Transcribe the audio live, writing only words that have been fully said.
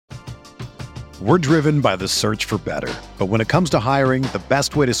We're driven by the search for better. But when it comes to hiring, the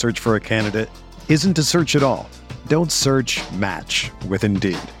best way to search for a candidate isn't to search at all. Don't search, match with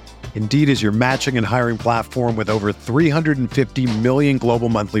Indeed. Indeed is your matching and hiring platform with over 350 million global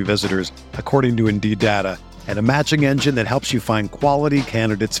monthly visitors, according to Indeed data, and a matching engine that helps you find quality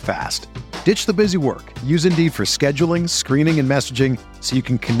candidates fast. Ditch the busy work. Use Indeed for scheduling, screening, and messaging so you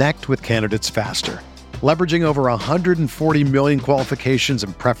can connect with candidates faster. Leveraging over 140 million qualifications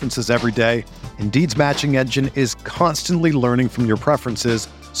and preferences every day, Indeed's matching engine is constantly learning from your preferences,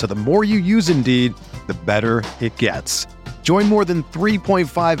 so the more you use Indeed, the better it gets. Join more than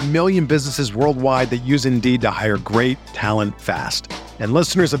 3.5 million businesses worldwide that use Indeed to hire great talent fast. And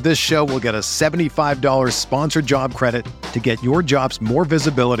listeners of this show will get a $75 sponsored job credit to get your jobs more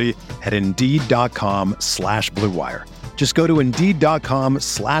visibility at Indeed.com/Blue Wire. Just go to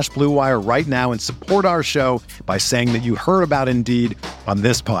Indeed.com/Blue Wire right now and support our show by saying that you heard about Indeed on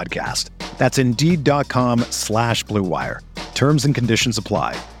this podcast. That's Indeed.com/Blue Wire. Terms and conditions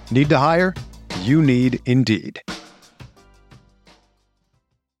apply. Need to hire? You need Indeed.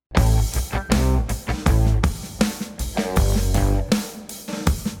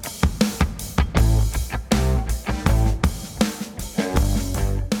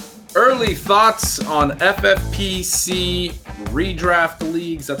 Early thoughts on FFPC redraft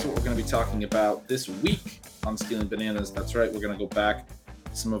leagues. That's what we're going to be talking about this week on Stealing Bananas. That's right. We're going to go back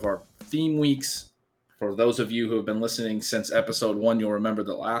to some of our theme weeks. For those of you who have been listening since episode 1, you'll remember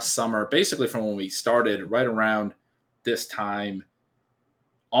that last summer, basically from when we started right around this time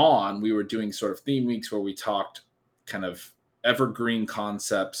on, we were doing sort of theme weeks where we talked kind of evergreen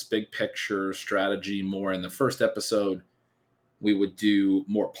concepts, big picture, strategy more in the first episode. We would do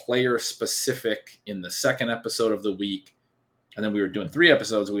more player specific in the second episode of the week. And then we were doing 3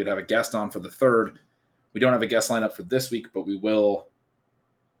 episodes. We'd have a guest on for the third. We don't have a guest lineup for this week, but we will,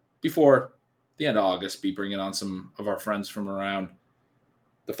 before the end of August, be bringing on some of our friends from around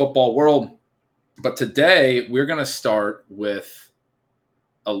the football world. But today we're going to start with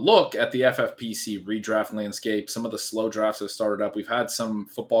a look at the FFPC redraft landscape. Some of the slow drafts have started up. We've had some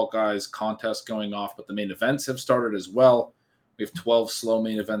football guys contests going off, but the main events have started as well. We have 12 slow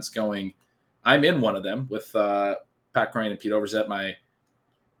main events going. I'm in one of them with Pat Crane and Pete Overzet, my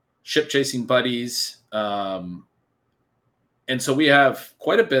ship chasing buddies. And so we have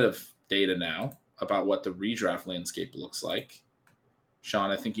quite a bit of data now about what the redraft landscape looks like.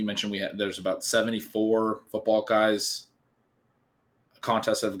 Sean, I think you mentioned there's about 74 football guys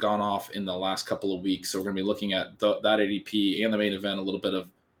contests that have gone off in the last couple of weeks. So we're going to be looking at that ADP and the main event, a little bit of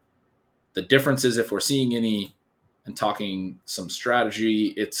the differences if we're seeing any, and talking some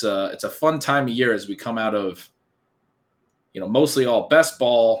strategy. It's a fun time of year as we come out of, mostly all best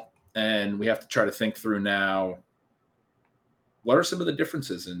ball, and we have to try to think through now, what are some of the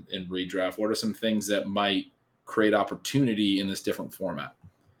differences in redraft? What are some things that might create opportunity in this different format?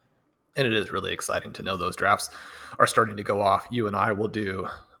 And it is really exciting to know those drafts are starting to go off. You and I will do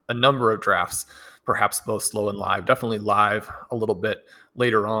a number of drafts, perhaps both slow and live, definitely live a little bit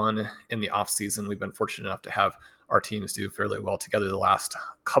later on in the off season. We've been fortunate enough to have our teams do fairly well together the last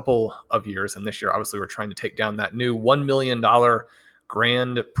couple of years. And this year, obviously, we're trying to take down that new $1 million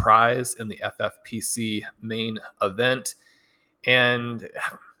grand prize in the FFPC main event. And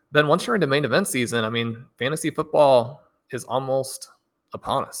then once you're into main event season, I mean, fantasy football is almost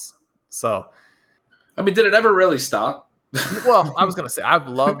upon us. So, did it ever really stop? Well, I was going to say, I've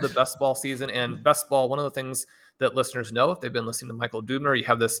loved the best ball season, and best ball. One of the things that listeners know, if they've been listening to Michael Dubner, you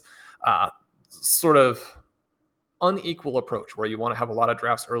have this sort of unequal approach where you want to have a lot of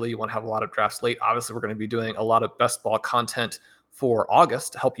drafts early, you want to have a lot of drafts late. Obviously, we're going to be doing a lot of best ball content for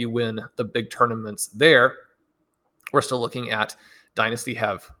August to help you win the big tournaments there. We're still looking at Dynasty,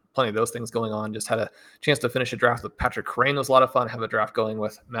 have plenty of those things going on. Just had a chance to finish a draft with Patrick Crane. It was a lot of fun. Have a draft going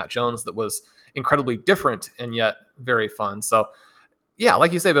with Matt Jones that was incredibly different and yet very fun. So yeah,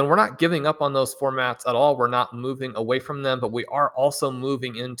 like you say, Ben, we're not giving up on those formats at all. We're not moving away from them, but we are also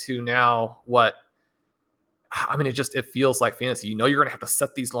moving into now it feels like fantasy. You're going to have to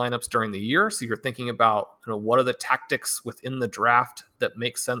set these lineups during the year. So you're thinking about, what are the tactics within the draft that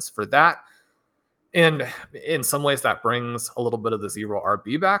make sense for that? And in some ways that brings a little bit of the zero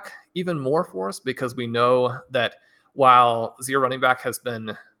RB back even more for us, because we know that while zero running back has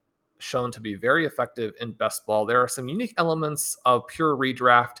been shown to be very effective in best ball, there are some unique elements of pure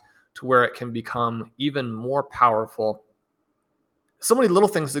redraft to where it can become even more powerful. So many little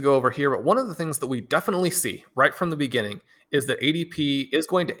things to go over here, but one of the things that we definitely see right from the beginning is that ADP is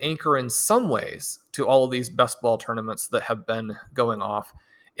going to anchor in some ways to all of these best ball tournaments that have been going off,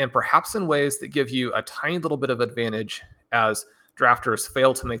 and perhaps in ways that give you a tiny little bit of advantage as drafters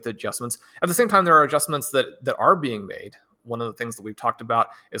fail to make the adjustments. At the same time, there are adjustments that are being made. One of the things that we've talked about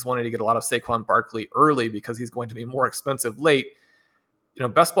is wanting to get a lot of Saquon Barkley early because he's going to be more expensive late.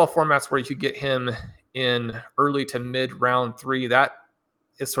 Best ball formats where you could get him in early to mid round 3, that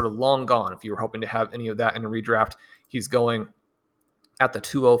is sort of long gone. If you were hoping to have any of that in a redraft, he's going at the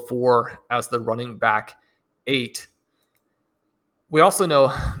 204 as the running back 8. We also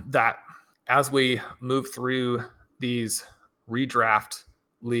know that as we move through these redraft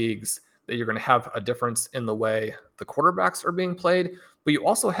leagues, that you're going to have a difference in the way the quarterbacks are being played, but you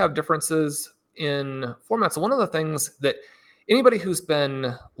also have differences in formats. So one of the things that anybody who's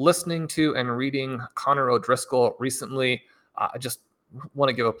been listening to and reading Connor O'Driscoll recently, I just want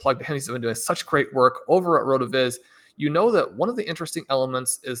to give a plug to him. He's been doing such great work over at RotoViz. You know that one of the interesting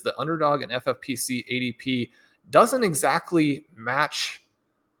elements is the underdog and FFPC ADP doesn't exactly match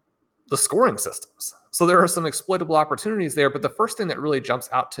the scoring systems. So there are some exploitable opportunities there. But the first thing that really jumps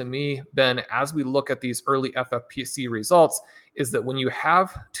out to me, Ben, as we look at these early FFPC results, is that when you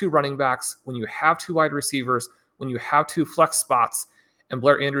have 2 running backs, when you have 2 wide receivers, when you have 2 flex spots, and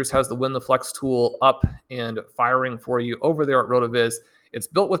Blair Andrews has the Win the Flex tool up and firing for you over there at RotoViz, it's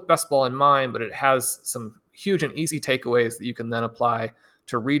built with best ball in mind, but it has some huge and easy takeaways that you can then apply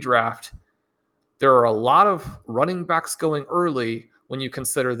to redraft. There are a lot of running backs going early when you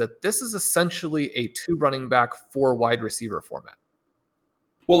consider that this is essentially a 2 running back, 4 wide receiver format.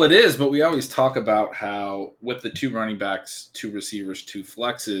 Well, it is, but we always talk about how with the 2 running backs, 2 receivers, 2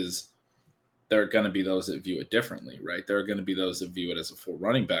 flexes, there are going to be those that view it differently, right? There are going to be those that view it as a 4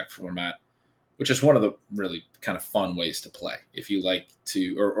 running back format, which is one of the really kind of fun ways to play. If you like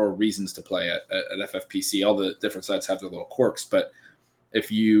to, or reasons to play at FFPC, all the different sites have their little quirks, but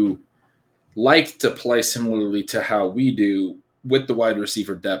if you like to play similarly to how we do with the wide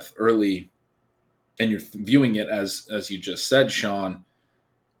receiver depth early, and you're viewing it as you just said, Sean,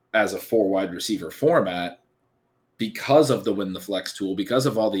 as a 4 wide receiver format, because of the Win the Flex tool, because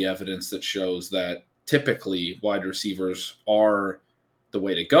of all the evidence that shows that typically wide receivers are the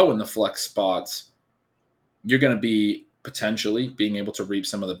way to go in the flex spots, you're going to be potentially being able to reap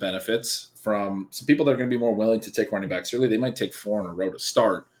some of the benefits from some people that are going to be more willing to take running backs early. They might take 4 in a row to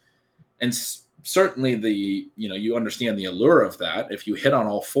start. And certainly you understand the allure of that. If you hit on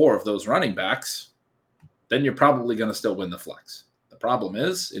all 4 of those running backs, then you're probably going to still win the flex. The problem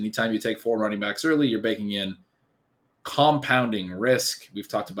is anytime you take 4 running backs early, you're baking in compounding risk. We've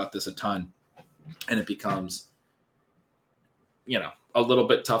talked about this a ton, and it becomes, a little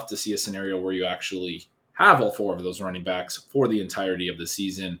bit tough to see a scenario where you actually have all 4 of those running backs for the entirety of the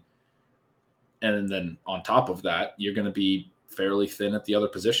season. And then on top of that, you're going to be fairly thin at the other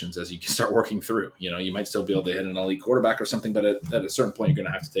positions as you can start working through. You might still be able to hit an elite quarterback or something, but at a certain point, you're going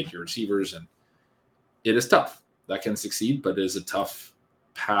to have to take your receivers, and it is tough. That can succeed, but it is a tough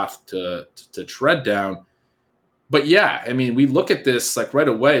path to tread down. But yeah, I mean, we look at this like right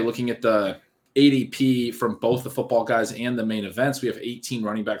away, looking at the ADP from both the football guys and the main events. We have 18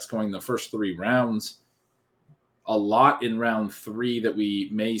 running backs going in the first 3 rounds. A lot in round 3 that we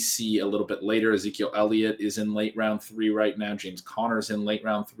may see a little bit later. Ezekiel Elliott is in late round 3 right now. James Conner's in late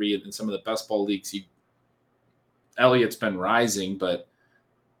round 3. In some of the best ball leagues, Elliott's been rising, but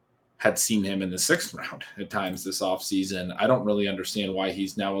had seen him in the 6th round at times this offseason. I don't really understand why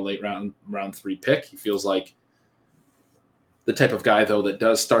he's now a late round 3 pick. He feels like the type of guy, though, that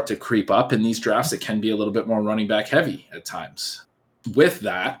does start to creep up in these drafts. It can be a little bit more running back heavy at times. With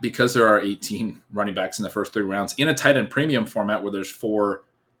that, because there are 18 running backs in the first 3 rounds in a tight end premium format where there's 4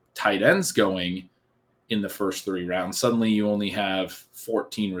 tight ends going in the first 3 rounds, suddenly you only have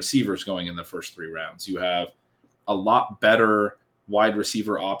 14 receivers going in the first 3 rounds. You have a lot better wide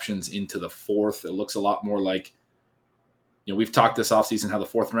receiver options into the 4th. It looks a lot more like, we've talked this offseason how the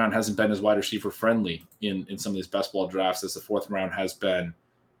 4th round hasn't been as wide receiver friendly in some of these best ball drafts as the 4th round has been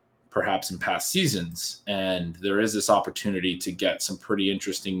perhaps in past seasons. And there is this opportunity to get some pretty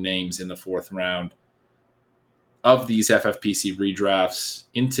interesting names in the 4th round of these FFPC redrafts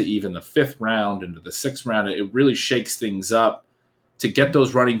into even the 5th round, into the 6th round. It really shakes things up to get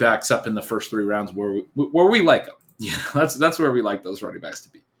those running backs up in the first 3 rounds where we like them. That's where we like those running backs to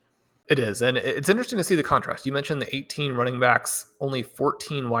be. It is. And it's interesting to see the contrast. You mentioned the 18 running backs, only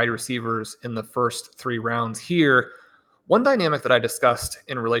 14 wide receivers in the first 3 rounds here. One dynamic that I discussed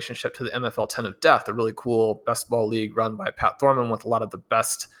in relationship to the MFL 10 of Death, a really cool best ball league run by Pat Thorman with a lot of the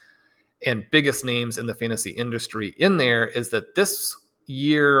best and biggest names in the fantasy industry in there, is that this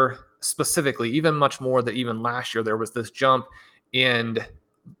year specifically, even much more than even last year, there was this jump in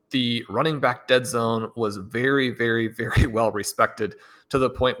the running back dead zone was very, very, very well respected, to the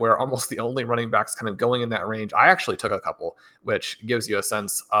point where almost the only running backs kind of going in that range. I actually took a couple, which gives you a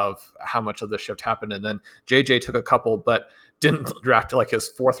sense of how much of the shift happened. And then JJ took a couple, but didn't draft like his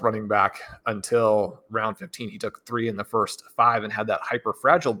fourth running back until round 15. He took 3 in the first 5 and had that hyper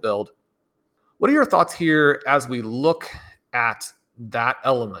fragile build. What are your thoughts here as we look at that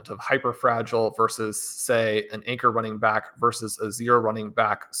element of hyper fragile versus, say, an anchor running back versus a 0 running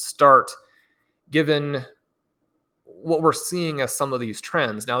back start, given what we're seeing as some of these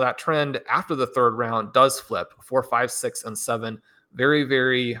trends? Now, that trend after the 3rd round does flip 4, 5, 6, and 7. Very,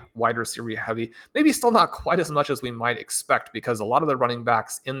 very wide receiver heavy. Maybe still not quite as much as we might expect, because a lot of the running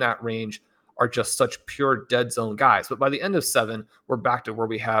backs in that range are just such pure dead zone guys. But by the end of 7, we're back to where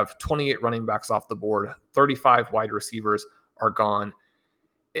we have 28 running backs off the board, 35 wide receivers are gone.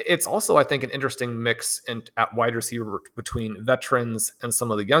 It's also, I think, an interesting mix at wide receiver between veterans and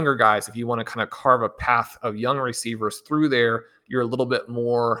some of the younger guys. If you want to kind of carve a path of young receivers through there, you're a little bit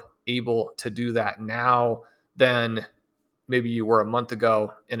more able to do that now than maybe you were a month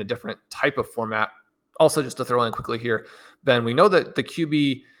ago in a different type of format. Also, just to throw in quickly here, Ben, we know that the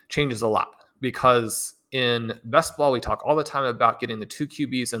QB changes a lot, because in best ball, we talk all the time about getting the 2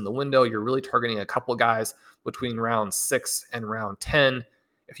 QBs in the window. You're really targeting a couple guys between round 6 and round 10.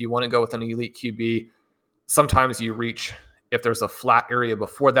 If you want to go with an elite QB, sometimes you reach, if there's a flat area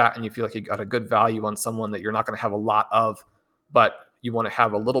before that and you feel like you got a good value on someone that you're not going to have a lot of, but you want to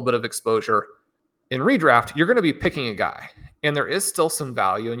have a little bit of exposure. In redraft, you're going to be picking a guy, and there is still some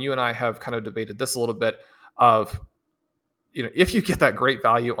value. And you and I have kind of debated this a little bit of, if you get that great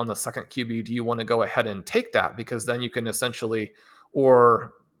value on the second QB, do you want to go ahead and take that? Because then you can essentially,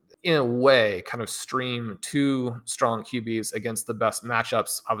 or in a way, kind of stream 2 strong QBs against the best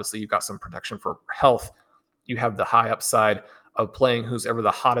matchups. Obviously, you've got some protection for health. You have the high upside of playing who's ever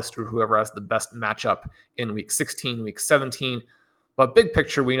the hottest or whoever has the best matchup in week 16, week 17. But big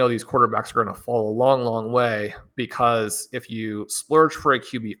picture, we know these quarterbacks are going to fall a long, long way, because if you splurge for a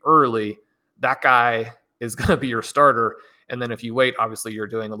QB early, that guy is going to be your starter. And then if you wait, obviously you're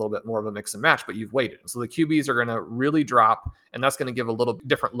doing a little bit more of a mix and match, but you've waited. So the QBs are going to really drop, and that's going to give a little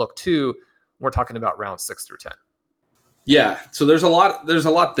different look too. We're talking about round 6 through 10. Yeah. So there's a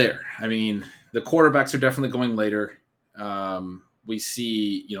lot there. I mean, the quarterbacks are definitely going later. We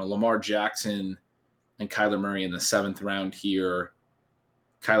see, Lamar Jackson and Kyler Murray in the 7th round here.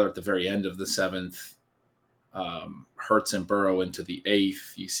 Kyler at the very end of the 7th. Hurts and Burrow into the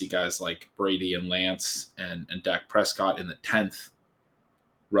 8th. You see guys like Brady and Lance and Dak Prescott in the 10th.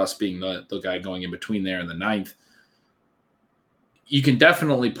 Russ being the guy going in between there in the 9th. You can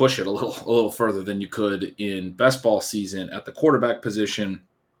definitely push it a little further than you could in best ball season at the quarterback position.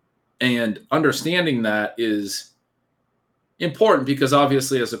 And understanding that is important, because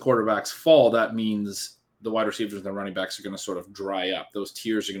obviously as the quarterbacks fall, that means the wide receivers and the running backs are going to sort of dry up. Those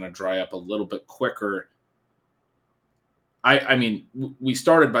tiers are going to dry up a little bit quicker. I mean, we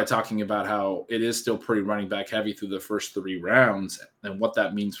started by talking about how it is still pretty running back heavy through the first 3 rounds, and what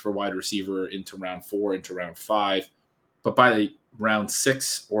that means for wide receiver into round 4, into round 5. But by round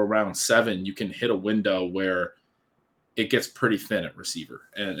 6 or round 7, you can hit a window where it gets pretty thin at receiver.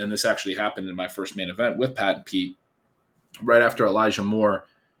 And this actually happened in my first main event with Pat and Pete, right after Elijah Moore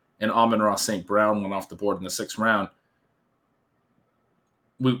and Amon-Ra St. Brown went off the board in the 6th round.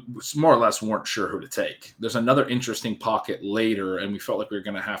 We more or less weren't sure who to take. There's another interesting pocket later, and we felt like we were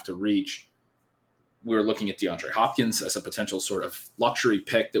going to have to reach. We were looking at DeAndre Hopkins as a potential sort of luxury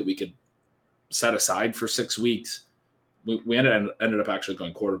pick that we could set aside for 6 weeks. We ended up actually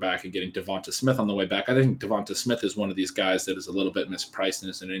going quarterback and getting Devonta Smith on the way back. I think Devonta Smith is one of these guys that is a little bit mispriced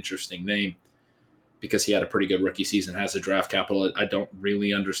and is an interesting name because he had a pretty good rookie season, has the draft capital. I don't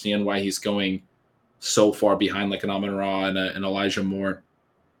really understand why he's going so far behind like an Amon-Ra and Elijah Moore.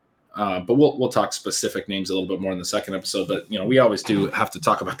 But we'll talk specific names a little bit more in the second episode. But, we always do have to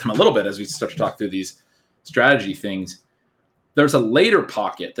talk about them a little bit as we start to talk through these strategy things. There's a later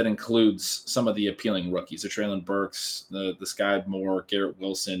pocket that includes some of the appealing rookies, the Treylon Burks, the Sky Moore, Garrett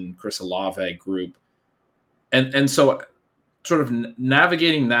Wilson, Chris Olave group. And so sort of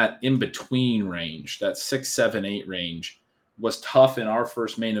navigating that in-between range, that 6, 7, 8 range, was tough in our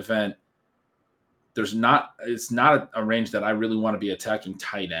first main event. It's not a range that I really want to be attacking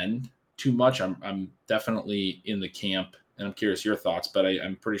tight end too much. I'm definitely in the camp, and I'm curious your thoughts, but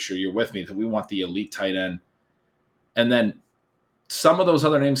I'm pretty sure you're with me that we want the elite tight end. And then some of those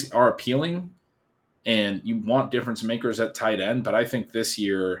other names are appealing, and you want difference makers at tight end. But I think this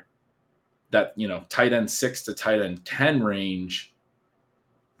year that, tight end 6 to tight end 10 range,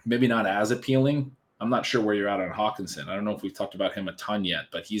 maybe not as appealing. I'm not sure where you're at on Hawkinson. I don't know if we've talked about him a ton yet,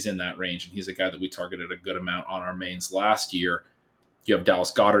 but he's in that range, and he's a guy that we targeted a good amount on our mains last year. You have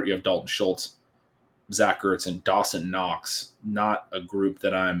Dallas Goedert, you have Dalton Schultz, Zach Ertz, and Dawson Knox. Not a group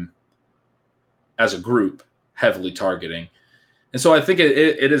that I'm, as a group, heavily targeting. And so I think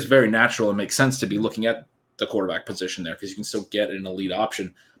it is very natural and makes sense to be looking at the quarterback position there because you can still get an elite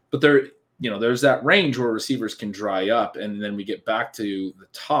option. But there's that range where receivers can dry up, and then we get back to the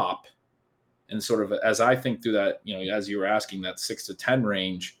top. And sort of as I think through that, as you were asking, that 6 to 10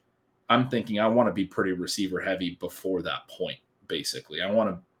 range, I'm thinking I want to be pretty receiver heavy before that point, basically. I want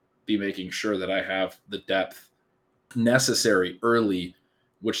to be making sure that I have the depth necessary early,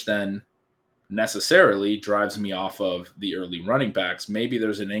 which then necessarily drives me off of the early running backs. Maybe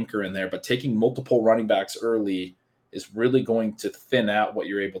there's an anchor in there, but taking multiple running backs early is really going to thin out what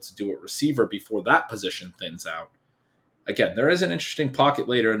you're able to do at receiver before that position thins out. Again, there is an interesting pocket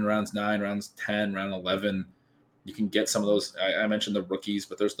later in rounds 9, rounds 10, round 11. You can get some of those. I mentioned the rookies,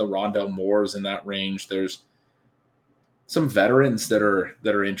 but there's the Rondell Moores in that range. There's some veterans that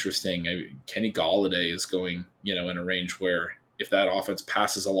are interesting. Kenny Golladay is going, in a range where if that offense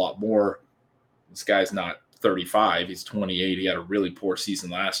passes a lot more, this guy's not 35, he's 28. He had a really poor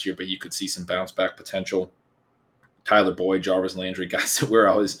season last year, but you could see some bounce back potential. Tyler Boyd, Jarvis Landry, guys that we're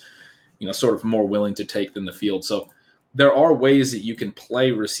always, sort of more willing to take than the field. So there are ways that you can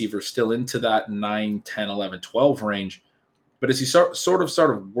play receivers still into that 9, 10, 11, 12 range. But as you sort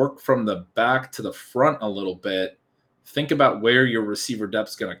of work from the back to the front a little bit, think about where your receiver depth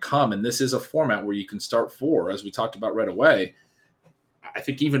is going to come. And this is a format where you can start 4, as we talked about right away. I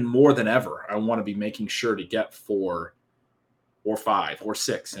think even more than ever, I want to be making sure to get 4 or 5 or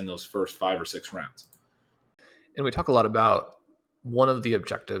 6 in those first 5 or 6 rounds. And we talk a lot about one of the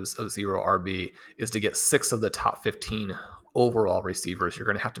objectives of Zero RB is to get 6 of the top 15 overall receivers. You're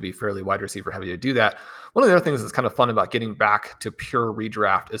going to have to be fairly wide receiver heavy to do that. One of the other things that's kind of fun about getting back to pure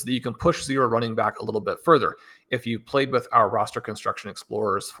redraft is that you can push zero running back a little bit further. If you played with our roster construction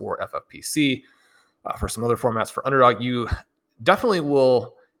explorers for FFPC, for some other formats for Underdog, you definitely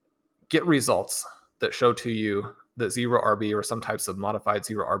will get results that show to you that Zero RB or some types of modified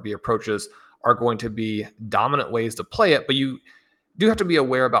Zero RB approaches are going to be dominant ways to play it, but you do have to be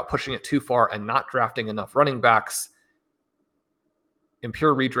aware about pushing it too far and not drafting enough running backs. In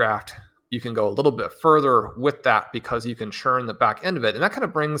pure redraft, you can go a little bit further with that because you can churn the back end of it. And that kind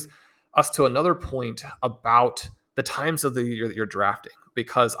of brings us to another point about the times of the year that you're drafting,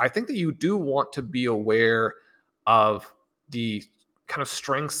 because I think that you do want to be aware of the kind of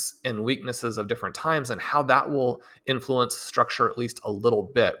strengths and weaknesses of different times and how that will influence structure at least a little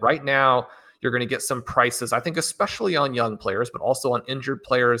bit. Right now, you're going to get some prices, I think, especially on young players, but also on injured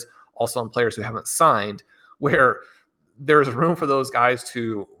players, also on players who haven't signed, where there's room for those guys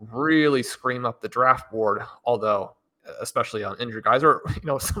to really scream up the draft board, although especially on injured guys, or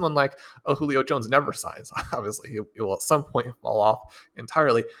someone like Julio Jones never signs. Obviously, he will at some point fall off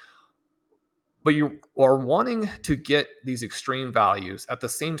entirely. But you are wanting to get these extreme values. At the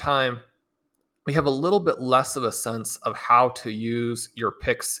same time, we have a little bit less of a sense of how to use your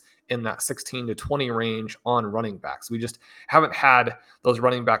picks in that 16 to 20 range on running backs. We just haven't had those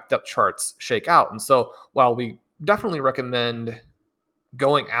running back depth charts shake out. And so while we definitely recommend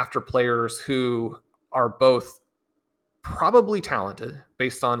going after players who are both probably talented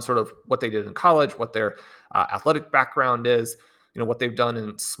based on sort of what they did in college, what their athletic background is, what they've done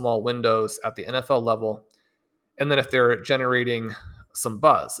in small windows at the NFL level. And then if they're generating some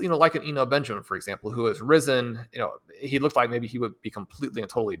buzz, like an Eno Benjamin, for example, who has risen, he looked like maybe he would be completely and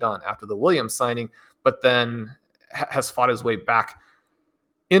totally done after the Williams signing, but then has fought his way back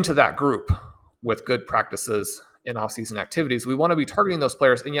into that group with good practices in offseason activities. We want to be targeting those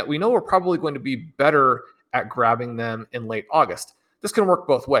players, and yet we know we're probably going to be better at grabbing them in late August. This can work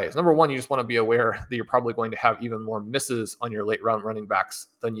both ways. Number one, you just want to be aware that you're probably going to have even more misses on your late round running backs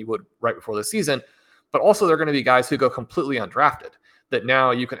than you would right before the season. But also there are going to be guys who go completely undrafted that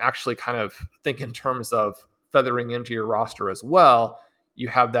now you can actually kind of think in terms of feathering into your roster as well. You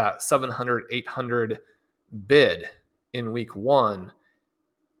have that 700, 800 bid in week 1.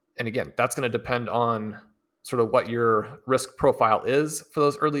 And again, that's going to depend on sort of what your risk profile is for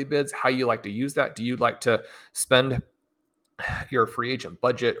those early bids, how you like to use that. Do you like to spend your free agent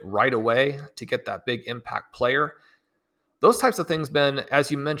budget right away to get that big impact player? Those types of things, Ben, as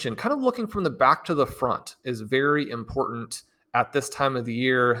you mentioned, kind of looking from the back to the front is very important at this time of the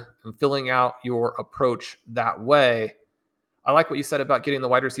year, and filling out your approach that way. I like what you said about getting the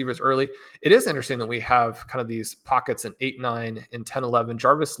wide receivers early. It is interesting that we have kind of these pockets in 8, 9, and 10, 11.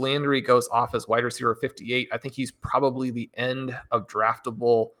 Jarvis Landry goes off as wide receiver 58. I think he's probably the end of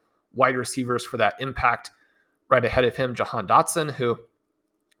draftable wide receivers for that impact. Right ahead of him, Jahan Dotson, who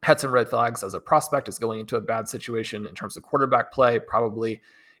had some red flags as a prospect, is going into a bad situation in terms of quarterback play, probably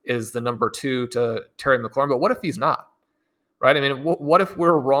is the number 2 to Terry McLaurin. But what if he's not? Right? I mean, what if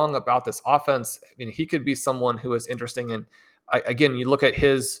we're wrong about this offense? I mean, he could be someone who is interesting. And again, you look at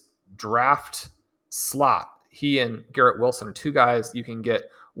his draft slot, he and Garrett Wilson are 2 guys you can get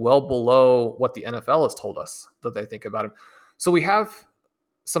well below what the NFL has told us that they think about him. So we have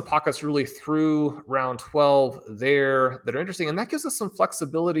some pockets really through round 12 there that are interesting. And that gives us some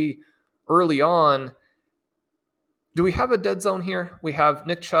flexibility early on. Do we have a dead zone here? We have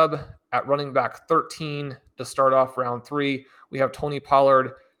Nick Chubb at running back 13 to start off round 3. We have Tony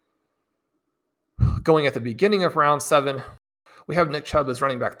Pollard going at the beginning of round 7. We have Nick Chubb as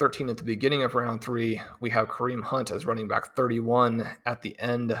running back 13 at the beginning of round 3. We have Kareem Hunt as running back 31 at the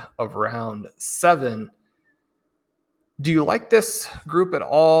end of round 7. Do you like this group at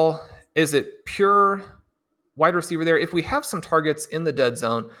all? Is it pure wide receiver there? If we have some targets in the dead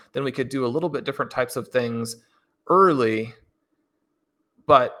zone, then we could do a little bit different types of things early.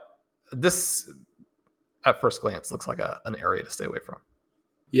 But this, at first glance, looks like an area to stay away from.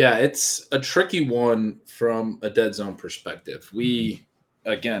 Yeah, it's a tricky one from a dead zone perspective.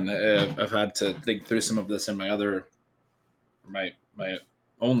 I've had to think through some of this in my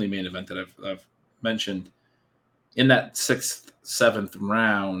only main event that I've mentioned. In that 6th, 7th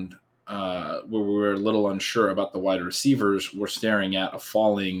round, where we were a little unsure about the wide receivers, we're staring at a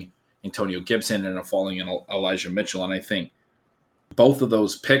falling Antonio Gibson and a falling Elijah Mitchell. And I think both of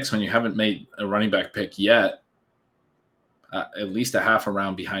those picks, when you haven't made a running back pick yet, at least a half a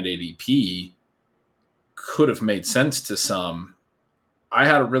round behind ADP, could have made sense to some. I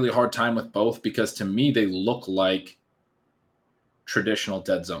had a really hard time with both because to me, they look like traditional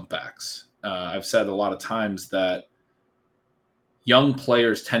dead zone backs. I've said a lot of times that young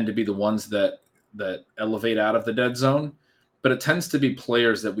players tend to be the ones that elevate out of the dead zone, but it tends to be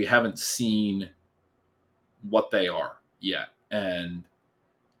players that we haven't seen what they are yet. And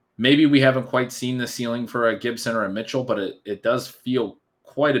maybe we haven't quite seen the ceiling for a Gibson or a Mitchell, but it does feel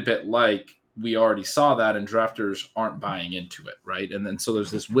quite a bit like we already saw that and drafters aren't buying into it, right? And then so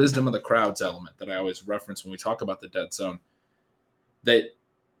there's this wisdom of the crowds element that I always reference when we talk about the dead zone, that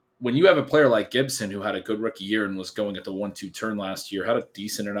when you have a player like Gibson who had a good rookie year and was going at the 1-2 turn last year, had a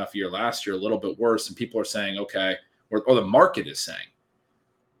decent enough year last year, a little bit worse, and people are saying, okay, or the market is saying,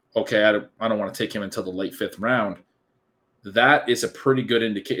 okay, I don't want to take him until the late 5th round. That is a pretty good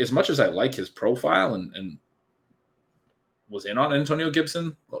indicator. As much as I like his profile and was in on Antonio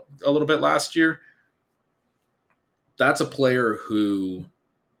Gibson a little bit last year, that's a player who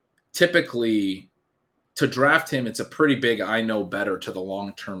typically, to draft him, it's a pretty big I know better to the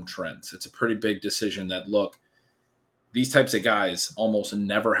long-term trends. It's a pretty big decision that, look, these types of guys almost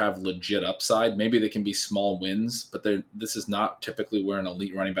never have legit upside. Maybe they can be small wins, but this is not typically where an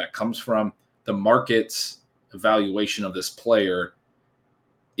elite running back comes from. The market's evaluation of this player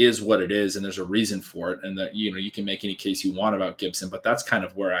is what it is, and there's a reason for it. And that, you can make any case you want about Gibson, but that's kind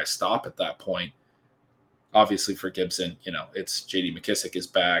of where I stop at that point. Obviously for Gibson, it's J.D. McKissick is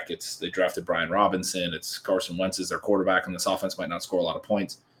back. They drafted Brian Robinson. It's Carson Wentz is their quarterback, and this offense might not score a lot of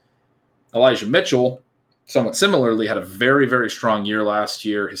points. Elijah Mitchell, somewhat similarly, had a very, very strong year last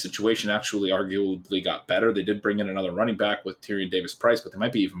year. His situation actually arguably got better. They did bring in another running back with Tyrion Davis-Price, but they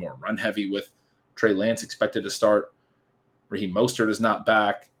might be even more run-heavy with Trey Lance expected to start. Raheem Mostert is not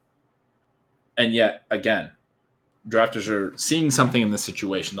back. And yet, again, drafters are seeing something in this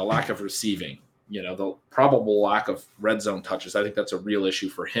situation, the lack of receiving, the probable lack of red zone touches. I think that's a real issue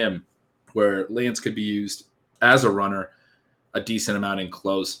for him, where Lance could be used as a runner a decent amount in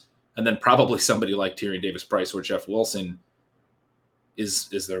close. And then probably somebody like Tyrion Davis-Price or Jeff Wilson is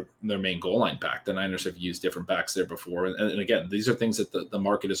their main goal line back. The Niners have used different backs there before. And again, these are things that the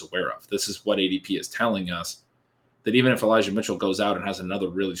market is aware of. This is what ADP is telling us, that even if Elijah Mitchell goes out and has another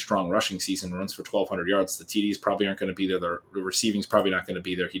really strong rushing season, runs for 1,200 yards, the TDs probably aren't going to be there. The receiving's probably not going to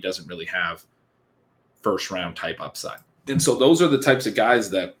be there. He doesn't really have first-round type upside. And so those are the types of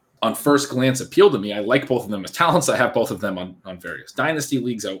guys that on first glance appeal to me. I like both of them as talents. I have both of them on various dynasty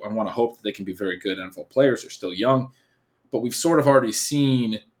leagues. I want to hope that they can be very good NFL players. They're still young. But we've sort of already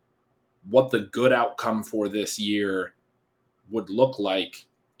seen what the good outcome for this year would look like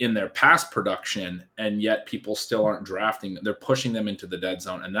in their past production, and yet people still aren't drafting. They're pushing them into the dead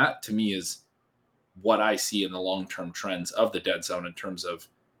zone. And that, to me, is what I see in the long-term trends of the dead zone in terms of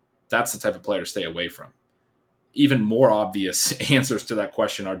that's the type of player to stay away from. Even more obvious answers to that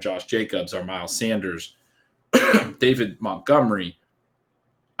question are Josh Jacobs, are Miles Sanders, David Montgomery.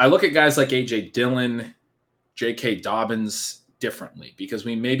 I look at guys like A.J. Dillon, J.K. Dobbins, differently because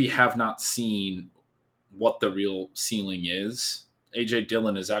we maybe have not seen what the real ceiling is. AJ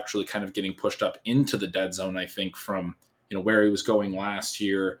Dillon is actually kind of getting pushed up into the dead zone, I think, from where he was going last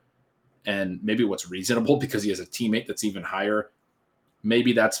year, and maybe what's reasonable because he has a teammate that's even higher.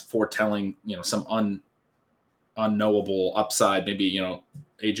 Maybe that's foretelling, some unknowable upside. Maybe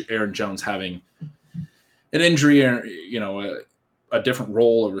Aaron Jones having an injury or a different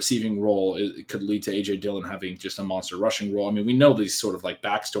role, a receiving role, it could lead to AJ Dillon having just a monster rushing role. I mean, we know these sort of like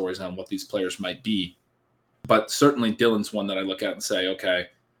backstories on what these players might be, but certainly Dillon's one that I look at and say, okay,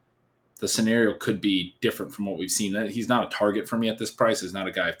 the scenario could be different from what we've seen. He's not a target for me at this price. He's not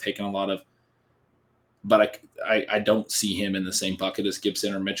a guy I've taken a lot of, but I don't see him in the same bucket as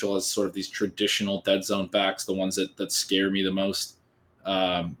Gibson or Mitchell as sort of these traditional dead zone backs, the ones that scare me the most.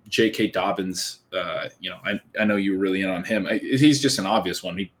 J.K. Dobbins, I know you were really in on him. He's just an obvious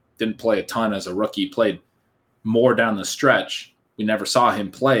one. He didn't play a ton as a rookie, played more down the stretch. We never saw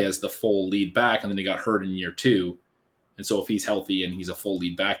him play as the full lead back, and then he got hurt in year 2. And so if he's healthy and he's a full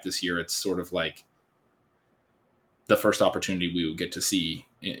lead back this year, it's sort of like the first opportunity we would get to see,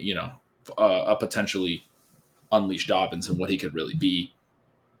 a potentially unleashed Dobbins and what he could really be.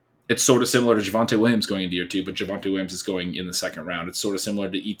 It's sort of similar to Javonte Williams going into year 2, but Javonte Williams is going in the second round. It's sort of similar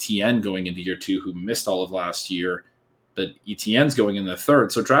to ETN going into year 2, who missed all of last year, but ETN's going in the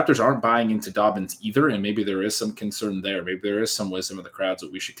third. So drafters aren't buying into Dobbins either, and maybe there is some concern there. Maybe there is some wisdom of the crowds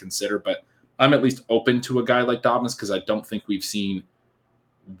that we should consider, but I'm at least open to a guy like Dobbins because I don't think we've seen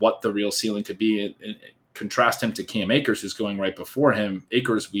what the real ceiling could be. And contrast him to Cam Akers, who's going right before him.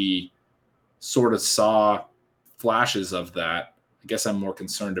 Akers, we sort of saw flashes of that. I guess I'm more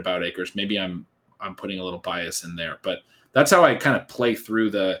concerned about Akers. Maybe I'm putting a little bias in there, but that's how I kind of play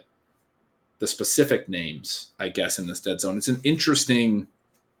through the specific names, I guess, in this dead zone. It's an interesting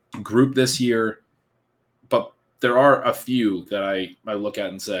group this year, but there are a few that I look at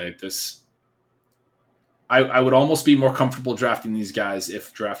and say this. I would almost be more comfortable drafting these guys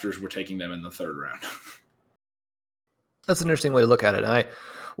if drafters were taking them in the third round. That's an interesting way to look at it. And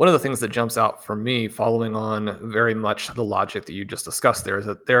one of the things that jumps out for me, following on very much the logic that you just discussed there, is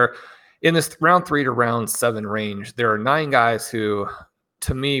that they're in this round 3 to round 7 range. There are 9 guys who,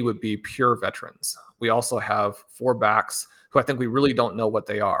 to me, would be pure veterans. We also have 4 backs who I think we really don't know what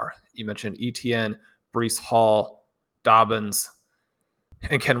they are. You mentioned ETN, Breece Hall, Dobbins,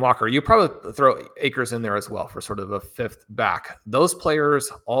 and Ken Walker. You probably throw Akers in there as well for sort of a 5th back. Those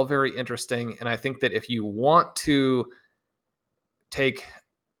players, all very interesting. And I think that if you want to take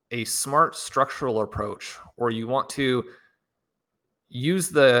a smart structural approach, or you want to use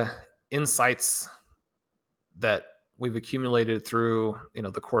the insights that we've accumulated through,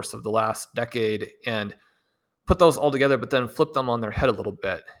 the course of the last decade and put those all together, but then flip them on their head a little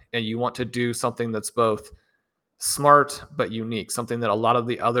bit. And you want to do something that's both smart but unique, something that a lot of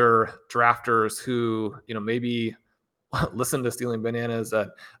the other drafters who, maybe listen to Stealing Bananas at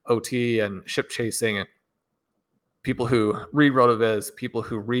OT and Ship Chasing, and people who read RotoViz, people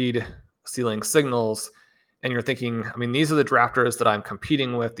who read Stealing Signals, and you're thinking, I mean, these are the drafters that I'm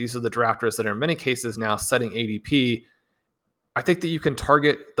competing with. These are the drafters that are in many cases now setting ADP. I think that you can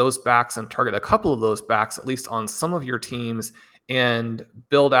target those backs and target a couple of those backs, at least on some of your teams, and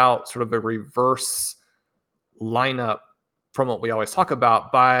build out sort of a reverse lineup from what we always talk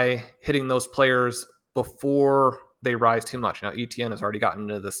about by hitting those players before they rise too much. Now, ETN has already gotten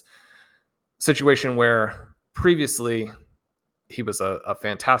into this situation where previously he was a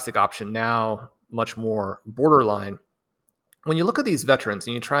fantastic option, now much more borderline. When you look at these veterans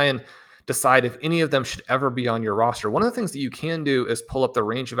and you try and decide if any of them should ever be on your roster, one of the things that you can do is pull up the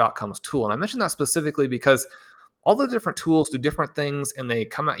range of outcomes tool. And I mentioned that specifically because all the different tools do different things, and they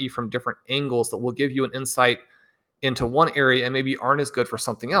come at you from different angles that will give you an insight into one area and maybe aren't as good for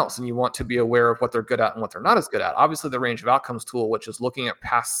something else. And you want to be aware of what they're good at and what they're not as good at. Obviously, the range of outcomes tool, which is looking at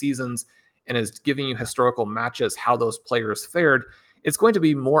past seasons and is giving you historical matches, how those players fared, it's going to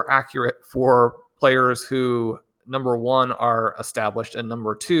be more accurate for players who, number one, are established, and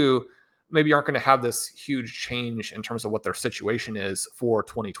number two, maybe aren't going to have this huge change in terms of what their situation is for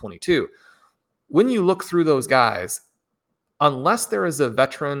 2022. When you look through those guys, unless there is a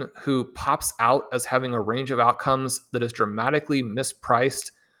veteran who pops out as having a range of outcomes that is dramatically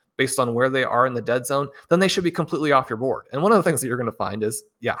mispriced based on where they are in the dead zone, then they should be completely off your board. And one of the things that you're going to find is,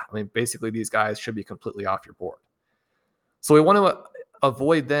 basically these guys should be completely off your board. So we want to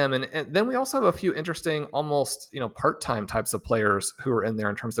avoid them. And then we also have a few interesting, almost, part-time types of players who are in there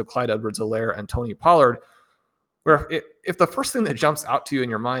in terms of Clyde Edwards-Helaire and Tony Pollard, where if the first thing that jumps out to you in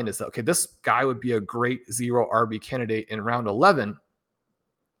your mind is that, okay, this guy would be a great 0 RB candidate in round 11,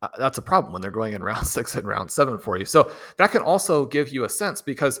 that's a problem when they're going in round 6 and round 7 for you. So that can also give you a sense,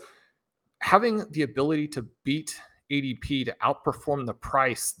 because having the ability to beat ADP, to outperform the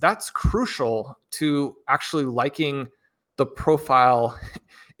price, that's crucial to actually liking the profile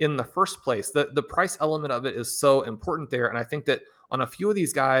in the first place. The price element of it is so important there. And I think that on a few of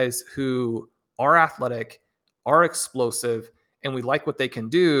these guys who are athletic, are explosive, and we like what they can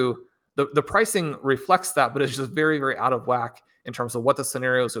do, the pricing reflects that, but it's just very, very out of whack in terms of what the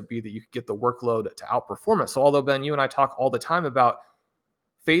scenarios would be that you could get the workload to outperform it. So although, Ben, you and I talk all the time about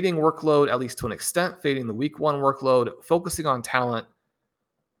fading workload, at least to an extent, fading the week 1 workload, focusing on talent,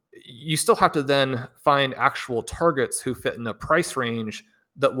 you still have to then find actual targets who fit in a price range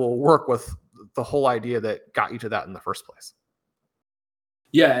that will work with the whole idea that got you to that in the first place.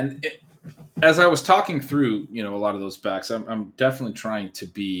 Yeah, and as I was talking through, a lot of those backs, I'm definitely trying to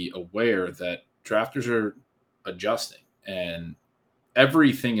be aware that drafters are adjusting, and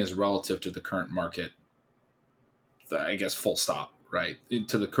everything is relative to the current market. I guess full stop, right?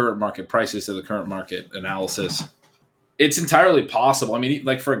 To the current market prices, to the current market analysis. It's entirely possible. I mean,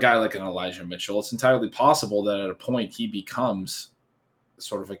 like for a guy like an Elijah Mitchell, it's entirely possible that at a point he becomes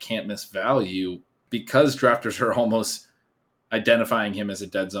sort of a can't miss value, because drafters are almost identifying him as a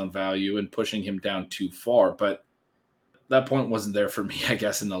dead zone value and pushing him down too far. But that point wasn't there for me, I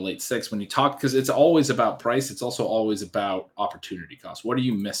guess, in the late 6 when you talk, because it's always about price. It's also always about opportunity cost. What are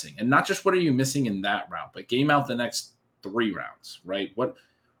you missing? And not just what are you missing in that round, but game out the next 3 rounds, right?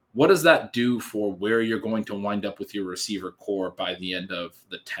 What does that do for where you're going to wind up with your receiver core by the end of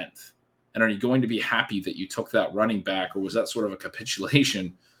the 10th? And are you going to be happy that you took that running back, or was that sort of a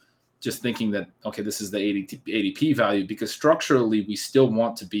capitulation, just thinking that, okay, this is the ADP value? Because structurally, we still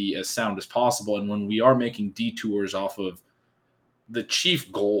want to be as sound as possible. And when we are making detours off of the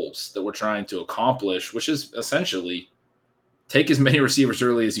chief goals that we're trying to accomplish, which is essentially take as many receivers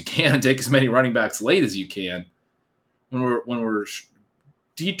early as you can, take as many running backs late as you can, when we're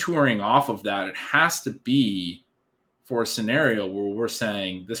detouring off of that, it has to be for a scenario where we're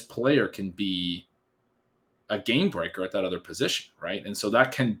saying this player can be a game breaker at that other position, right? And so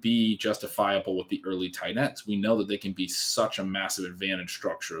that can be justifiable with the early tight ends. We know that they can be such a massive advantage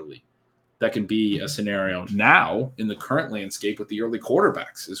structurally. That can be a scenario now in the current landscape with the early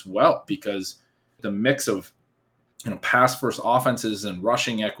quarterbacks as well, because the mix of pass first offenses and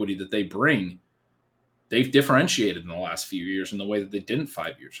rushing equity that they bring, they've differentiated in the last few years in the way that they didn't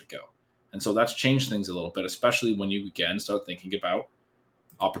 5 years ago. And so that's changed things a little bit, especially when you again start thinking about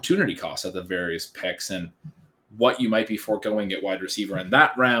opportunity costs at the various picks and what you might be foregoing at wide receiver in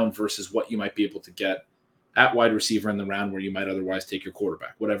that round versus what you might be able to get at wide receiver in the round where you might otherwise take your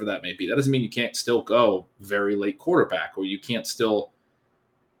quarterback, whatever that may be. That doesn't mean you can't still go very late quarterback, or you can't still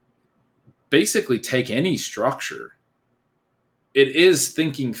basically take any structure. It is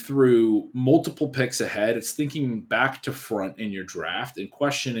thinking through multiple picks ahead. It's thinking back to front in your draft and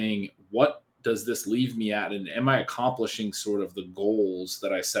questioning, what does this leave me at? And am I accomplishing sort of the goals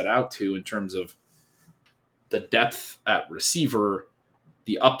that I set out to in terms of the depth at receiver,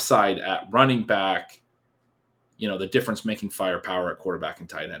 the upside at running back, the difference making firepower at quarterback and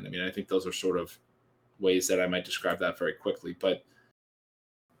tight end? I mean, I think those are sort of ways that I might describe that very quickly. But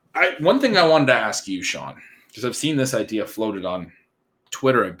one thing I wanted to ask you, Sean, because I've seen this idea floated on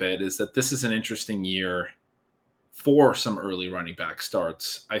Twitter a bit, is that this is an interesting year for some early running back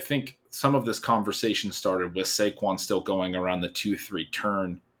starts. I think some of this conversation started with Saquon still going around the 2-3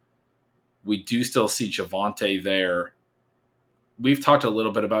 turn. We do still see Javonte there. We've talked a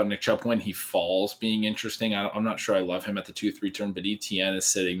little bit about Nick Chubb when he falls being interesting. I'm not sure I love him at the 2-3 turn, but ETN is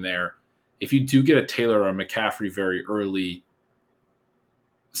sitting there. If you do get a Taylor or McCaffrey very early,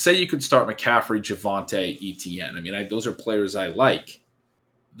 say you could start McCaffrey, Javonte, ETN. I mean, those are players I like.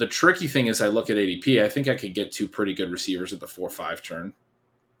 The tricky thing is I look at ADP, I think I could get 2 pretty good receivers at the 4-5 turn.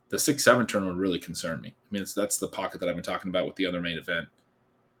 The 6-7 turn would really concern me. I mean, that's the pocket that I've been talking about with the other main event.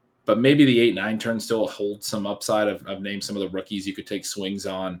 But maybe the 8-9 turn still holds some upside. I've named some of the rookies you could take swings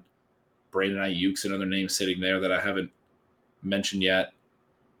on. Brandon Ayuk's another name sitting there that I haven't mentioned yet.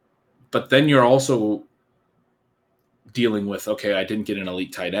 But then you're also dealing with, okay, I didn't get an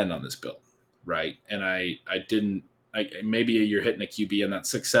elite tight end on this build, right? And maybe you're hitting a QB in that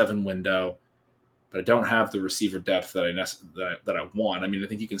 6-7 window, but I don't have the receiver depth that I want. I mean, I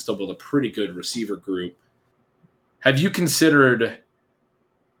think you can still build a pretty good receiver group. Have you considered?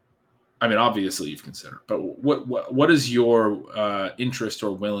 I mean, obviously you've considered, but what is your interest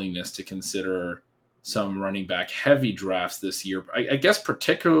or willingness to consider some running back heavy drafts this year? I guess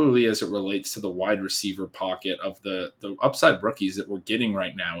particularly as it relates to the wide receiver pocket of the upside rookies that we're getting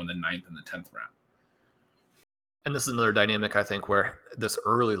right now in the 9th and the 10th round. And this is another dynamic, I think, where this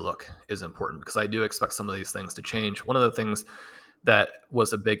early look is important, because I do expect some of these things to change. One of the things that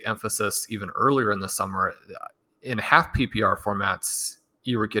was a big emphasis even earlier in the summer, in half PPR formats,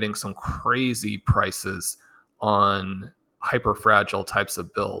 you were getting some crazy prices on hyper fragile types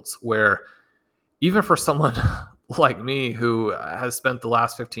of builds, where even for someone like me who has spent the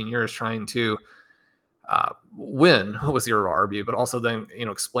last 15 years trying to win with zero RB, but also then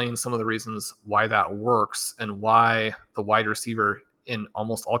explain some of the reasons why that works and why the wide receiver in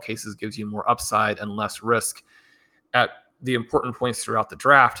almost all cases gives you more upside and less risk at the important points throughout the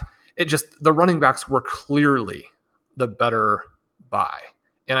draft. The running backs were clearly the better buy.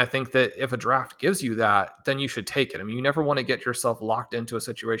 And I think that if a draft gives you that, then you should take it. I mean, you never want to get yourself locked into a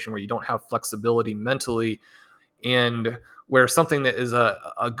situation where you don't have flexibility mentally, and where something that is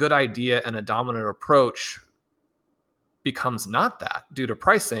a good idea and a dominant approach becomes not that due to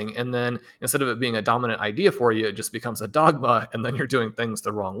pricing. And then instead of it being a dominant idea for you, it just becomes a dogma, and then you're doing things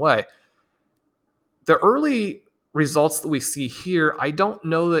the wrong way. The early results that we see here, I don't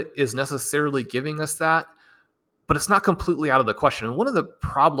know that is necessarily giving us that, but it's not completely out of the question. And one of the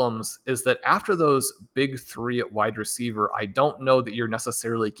problems is that after those big three at wide receiver, I don't know that you're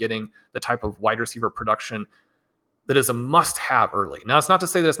necessarily getting the type of wide receiver production that is a must-have early. Now, it's not to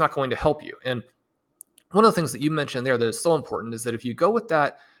say that it's not going to help you. And one of the things that you mentioned there that is so important is that if you go with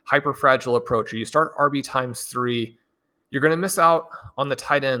that hyper-fragile approach, or you start RB times 3, you're going to miss out on the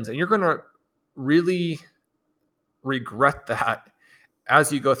tight ends, and you're going to really regret that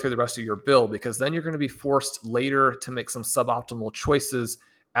as you go through the rest of your build, because then you're going to be forced later to make some suboptimal choices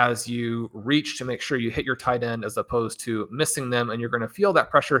as you reach to make sure you hit your tight end as opposed to missing them. And you're going to feel that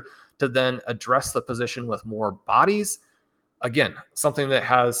pressure to then address the position with more bodies. Again, something that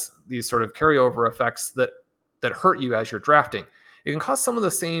has these sort of carryover effects that hurt you as you're drafting. It can cause some of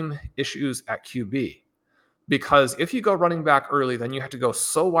the same issues at QB, because if you go running back early, then you have to go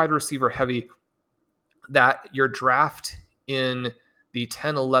so wide receiver heavy that your draft in the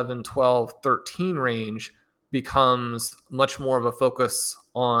 10, 11, 12, 13 range becomes much more of a focus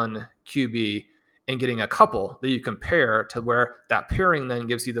on QB and getting a couple that you compare to, where that pairing then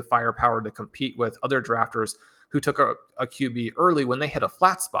gives you the firepower to compete with other drafters who took a QB early when they hit a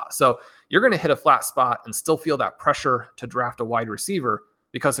flat spot. So you're going to hit a flat spot and still feel that pressure to draft a wide receiver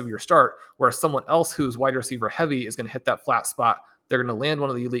because of your start, whereas someone else who's wide receiver heavy is going to hit that flat spot. They're going to land one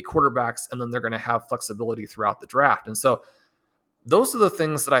of the elite quarterbacks, and then they're going to have flexibility throughout the draft. And so those are the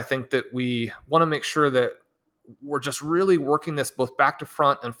things that I think that we want to make sure that we're just really working this both back to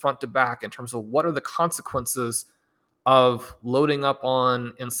front and front to back in terms of what are the consequences of loading up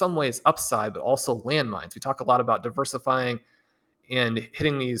on, in some ways, upside, but also landmines. We talk a lot about diversifying and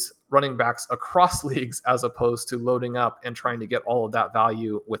hitting these running backs across leagues as opposed to loading up and trying to get all of that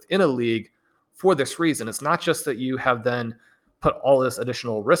value within a league for this reason. It's not just that you have then put all this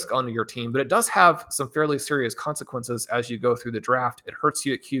additional risk onto your team, but it does have some fairly serious consequences as you go through the draft. It hurts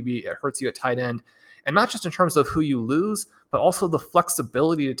you at QB, it hurts you at tight end, and not just in terms of who you lose, but also the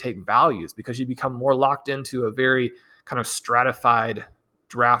flexibility to take values, because you become more locked into a very kind of stratified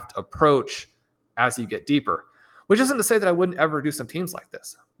draft approach as you get deeper. Which isn't to say that I wouldn't ever do some teams like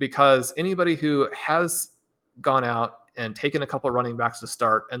this, because anybody who has gone out and taken a couple of running backs to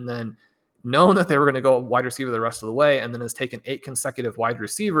start and then known that they were going to go wide receiver the rest of the way, and then has taken 8 consecutive wide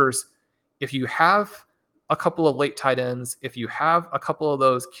receivers, if you have a couple of late tight ends, if you have a couple of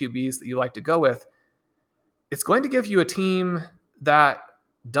those QBs that you like to go with, it's going to give you a team that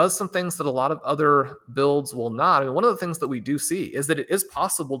does some things that a lot of other builds will not. I mean, one of the things that we do see is that it is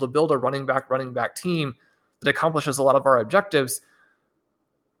possible to build a running back team that accomplishes a lot of our objectives,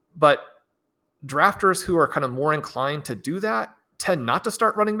 but drafters who are kind of more inclined to do that tend not to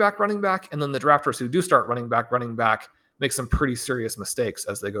start running back, and then the drafters who do start running back make some pretty serious mistakes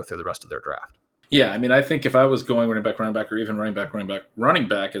as they go through the rest of their draft. Yeah, I mean, I think if I was going running back, or even running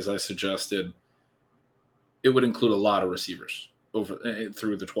back, as I suggested, it would include a lot of receivers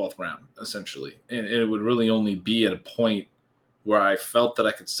through the 12th round, essentially. And it would really only be at a point where I felt that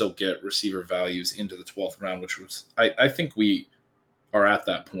I could still get receiver values into the 12th round, which was, I think we are at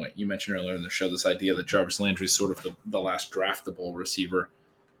that point. You mentioned earlier in the show this idea that Jarvis Landry is sort of the last draftable receiver.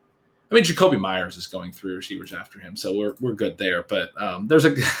 I mean, Jacoby Myers is going 3 receivers after him, so we're good there. But there's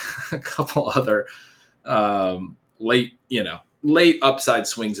a couple other late upside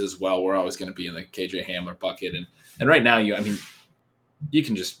swings as well. We're always going to be in the KJ Hamler bucket, and right now you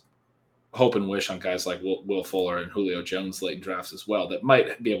can just hope and wish on guys like Will Fuller and Julio Jones late in drafts as well that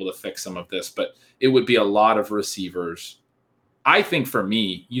might be able to fix some of this. But it would be a lot of receivers. I think for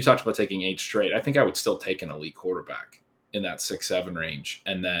me, you talked about taking 8 straight. I think I would still take an elite quarterback in that 6-7 range,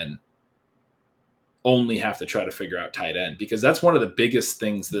 and then only have to try to figure out tight end, because that's one of the biggest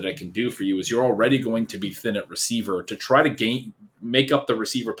things that I can do for you is you're already going to be thin at receiver. To try to make up the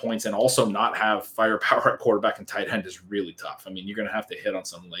receiver points and also not have firepower at quarterback and tight end is really tough. I mean, you're going to have to hit on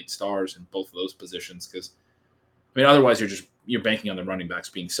some late stars in both of those positions because, I mean, otherwise you're banking on the running backs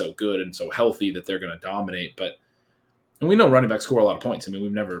being so good and so healthy that they're going to dominate. And we know running backs score a lot of points. I mean,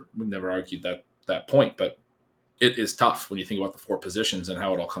 we've never argued that point, but it is tough when you think about the four positions and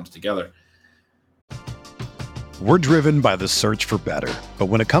how it all comes together. We're driven by the search for better. But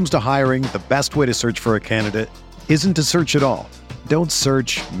when it comes to hiring, the best way to search for a candidate isn't to search at all. Don't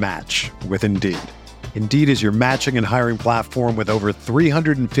search, match with Indeed. Indeed is your matching and hiring platform with over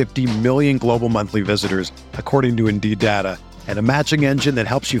 350 million global monthly visitors, according to Indeed data, and a matching engine that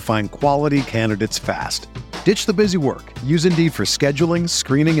helps you find quality candidates fast. Ditch the busy work. Use Indeed for scheduling,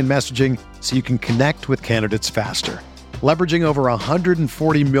 screening, and messaging so you can connect with candidates faster. Leveraging over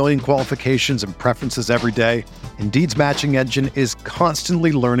 140 million qualifications and preferences every day, Indeed's matching engine is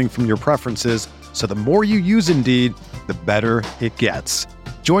constantly learning from your preferences, so the more you use Indeed, the better it gets.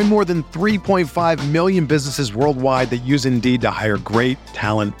 Join more than 3.5 million businesses worldwide that use Indeed to hire great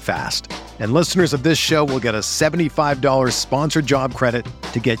talent fast. And listeners of this show will get a $75 sponsored job credit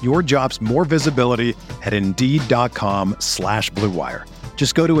to get your jobs more visibility at Indeed.com/Blue Wire.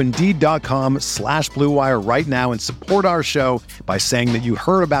 Just go to Indeed.com/Blue Wire right now and support our show by saying that you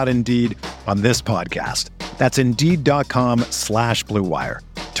heard about Indeed on this podcast. That's Indeed.com/Blue Wire.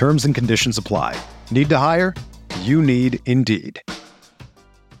 Terms and conditions apply. Need to hire? You need Indeed.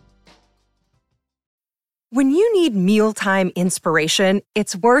 When you need mealtime inspiration,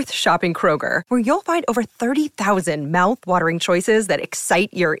 it's worth shopping Kroger, where you'll find over 30,000 mouth-watering choices that excite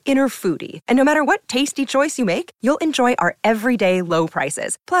your inner foodie. And no matter what tasty choice you make, you'll enjoy our everyday low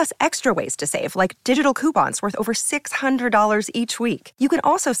prices, plus extra ways to save, like digital coupons worth over $600 each week. You can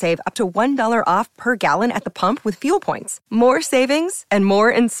also save up to $1 off per gallon at the pump with fuel points. More savings and more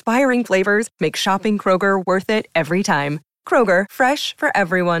inspiring flavors make shopping Kroger worth it every time. Kroger, fresh for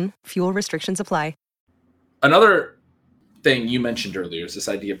everyone. Fuel restrictions apply. Another thing you mentioned earlier is this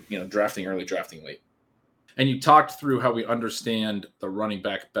idea of, drafting early, drafting late. And you talked through how we understand the running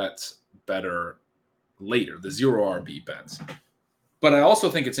back bets better later, the zero RB bets. But I also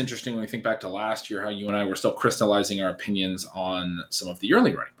think it's interesting when we think back to last year, how you and I were still crystallizing our opinions on some of the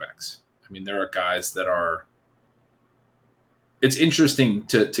early running backs. I mean, there are guys that it's interesting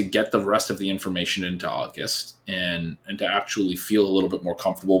to get the rest of the information into August and to actually feel a little bit more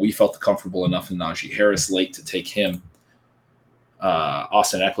comfortable. We felt comfortable enough in Najee Harris late to take him.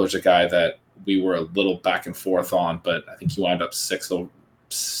 Austin Eckler's a guy that we were a little back and forth on, but I think he wound up sixth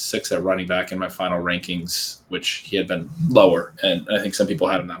at running back in my final rankings, which he had been lower. And I think some people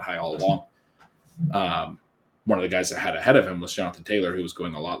had him that high all along. One of the guys that had ahead of him was Jonathan Taylor, who was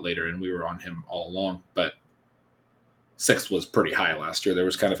going a lot later, and we were on him all along. But sixth was pretty high last year. There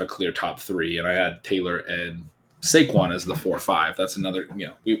was kind of a clear top three, and I had Taylor and Saquon as the 4-5. That's another,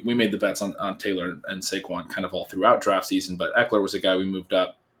 we made the bets on Taylor and Saquon kind of all throughout draft season, but Eckler was a guy we moved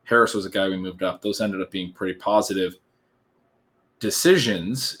up. Harris was a guy we moved up. Those ended up being pretty positive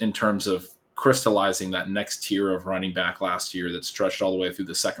decisions in terms of crystallizing that next tier of running back last year that stretched all the way through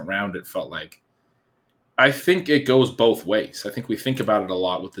the second round, it felt like. I think it goes both ways. I think we think about it a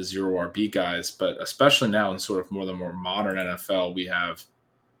lot with the zero RB guys, but especially now in sort of the more modern NFL, we have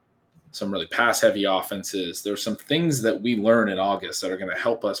some really pass-heavy offenses. There's some things that we learn in August that are going to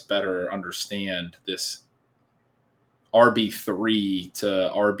help us better understand this RB3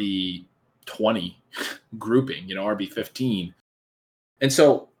 to RB20 grouping, RB15. And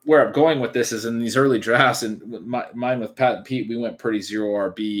so where I'm going with this is in these early drafts, and mine with Pat and Pete, we went pretty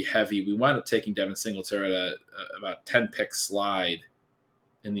zero RB heavy. We wound up taking Devin Singletary at about 10-pick slide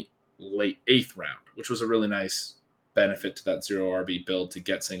in the late 8th round, which was a really nice benefit to that zero RB build to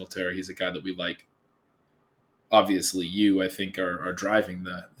get Singletary. He's a guy that we like. Obviously, I think, are driving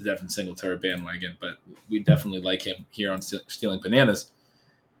the Devin Singletary bandwagon, but we definitely like him here on Stealing Bananas.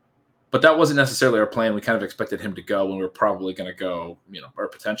 But that wasn't necessarily our plan. We kind of expected him to go, and we were probably going to go, or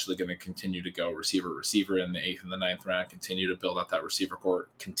potentially going to continue to go receiver in the 8th and the 9th round, continue to build out that receiver core,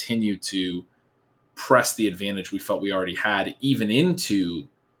 continue to press the advantage we felt we already had, even into,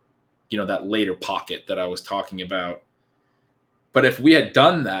 that later pocket that I was talking about. But if we had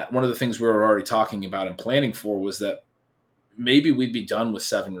done that, one of the things we were already talking about and planning for was that maybe we'd be done with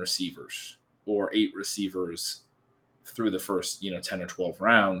 7 receivers or 8 receivers through the first, 10 or 12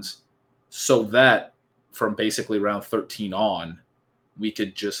 rounds. So that from basically round 13 on, we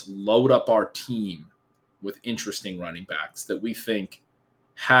could just load up our team with interesting running backs that we think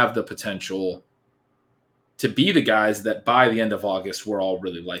have the potential to be the guys that by the end of August we're all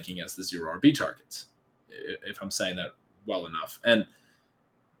really liking as the zero RB targets. if I'm saying that well enough. And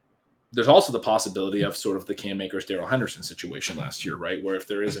there's also the possibility of sort of the Cam Akers, Darrell Henderson situation last year, right? Where if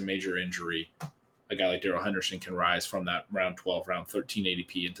there is a major injury, a guy like Darrell Henderson can rise from that round 12, round 13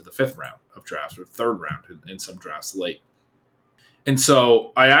 ADP into the 5th round of drafts, or 3rd round in some drafts late. And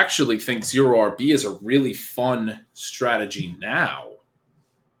so I actually think zero RB is a really fun strategy now,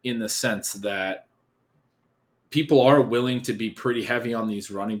 in the sense that people are willing to be pretty heavy on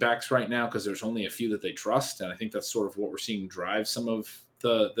these running backs right now because there's only a few that they trust. And I think that's sort of what we're seeing drive some of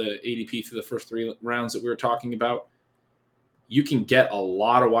the ADP through the first 3 rounds that we were talking about. You can get a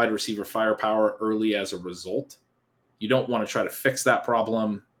lot of wide receiver firepower early as a result. You don't want to try to fix that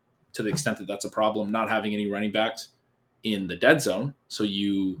problem to the extent that that's a problem, not having any running backs in the dead zone. So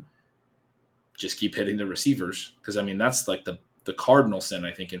you just keep hitting the receivers. Because, I mean, that's like the cardinal sin,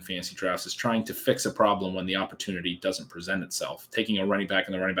 I think, in fantasy drafts, is trying to fix a problem when the opportunity doesn't present itself. Taking a running back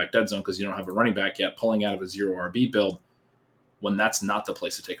in the running back dead zone because you don't have a running back yet, pulling out of a zero RB build when that's not the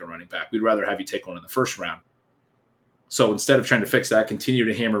place to take a running back. We'd rather have you take one in the first round. So instead of trying to fix that, continue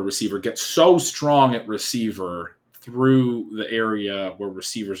to hammer receiver, get so strong at receiver through the area where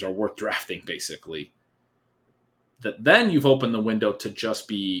receivers are worth drafting, basically, that then you've opened the window to just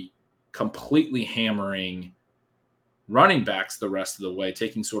be completely hammering running backs the rest of the way,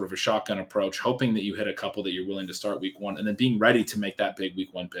 taking sort of a shotgun approach, hoping that you hit a couple that you're willing to start week 1, and then being ready to make that big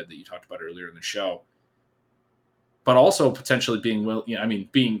week 1 bid that you talked about earlier in the show. But also potentially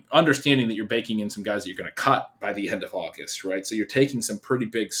being understanding that you're baking in some guys that you're going to cut by the end of August, right? So you're taking some pretty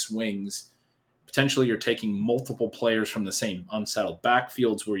big swings. Potentially you're taking multiple players from the same unsettled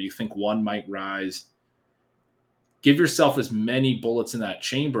backfields where you think one might rise. Give yourself as many bullets in that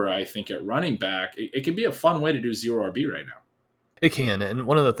chamber, I think, at running back. It can be a fun way to do zero RB right now. It can. And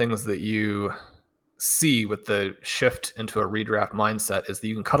one of the things that you see with the shift into a redraft mindset is that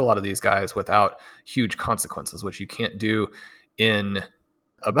you can cut a lot of these guys without huge consequences, which you can't do in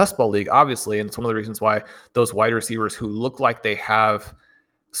a best ball league, obviously. And it's one of the reasons why those wide receivers who look like they have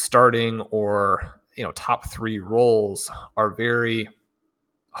starting or, top 3 roles are very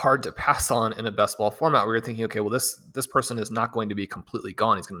hard to pass on in a best ball format where you're thinking, okay, well, this person is not going to be completely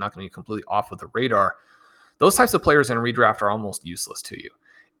gone. He's not going to be completely off of the radar. Those types of players in redraft are almost useless to you.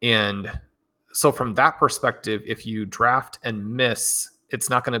 And so from that perspective, if you draft and miss, it's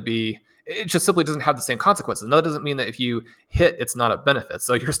not going to be, it just simply doesn't have the same consequences. And that doesn't mean that if you hit, it's not a benefit.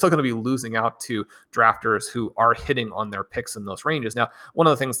 So you're still going to be losing out to drafters who are hitting on their picks in those ranges. Now, one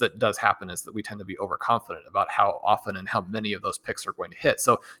of the things that does happen is that we tend to be overconfident about how often and how many of those picks are going to hit.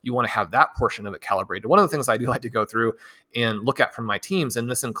 So you want to have that portion of it calibrated. One of the things I do like to go through and look at from my teams, and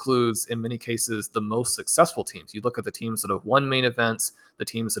this includes in many cases the most successful teams. You look at the teams that have won main events, the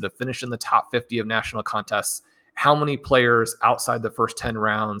teams that have finished in the top 50 of national contests, how many players outside the first 10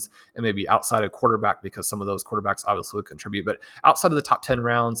 rounds, and maybe outside of quarterback, because some of those quarterbacks obviously would contribute, but outside of the top 10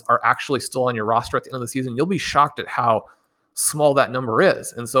 rounds are actually still on your roster at the end of the season. You'll be shocked at how small that number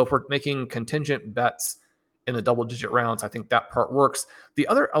is. And so if we're making contingent bets in the double-digit rounds, I think that part works. The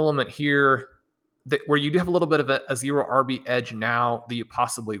other element here where you do have a little bit of a zero RB edge now that you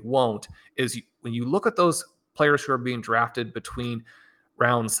possibly won't is when you look at those players who are being drafted between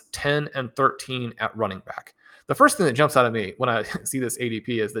rounds 10 and 13 at running back. The first thing that jumps out at me when I see this ADP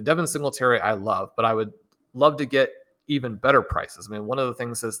is the Devin Singletary I love, but I would love to get even better prices. I mean, one of the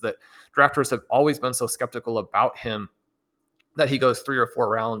things is that drafters have always been so skeptical about him that he goes 3 or 4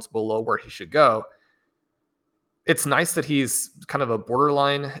 rounds below where he should go. It's nice that he's kind of a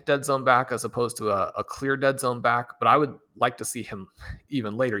borderline dead zone back as opposed to a clear dead zone back, but I would like to see him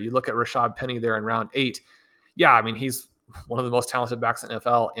even later. You look at Rashad Penny there in round 8. Yeah, I mean, he's one of the most talented backs in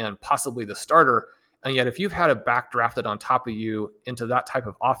NFL and possibly the starter. And yet if you've had a back drafted on top of you into that type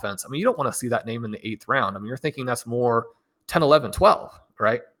of offense, I mean, you don't want to see that name in the 8th round. I mean, you're thinking that's more 10, 11, 12,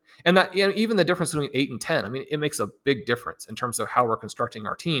 right? And that, even the difference between 8 and 10, I mean, it makes a big difference in terms of how we're constructing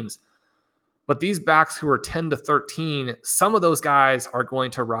our teams. But these backs who are 10 to 13, some of those guys are going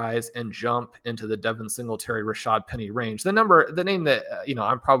to rise and jump into the Devin Singletary, Rashad Penny range. The name that,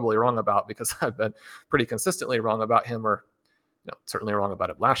 I'm probably wrong about because I've been pretty consistently wrong about him, or certainly wrong about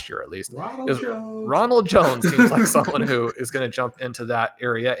it last year, at least. Ronald Jones seems like someone who is going to jump into that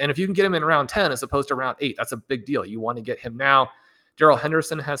area. And if you can get him in round 10 as opposed to round 8, that's a big deal. You want to get him now. Darrell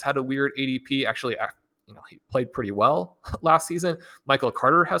Henderson has had a weird ADP. Actually, he played pretty well last season. Michael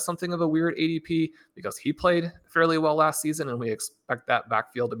Carter has something of a weird ADP because he played fairly well last season, and we expect that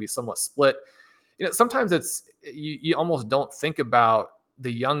backfield to be somewhat split. Sometimes it's you almost don't think about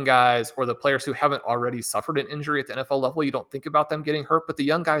the young guys or the players who haven't already suffered an injury at the NFL level. You don't think about them getting hurt, but the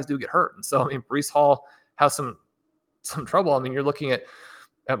young guys do get hurt. And so, Breece Hall has some trouble. I mean, you're looking at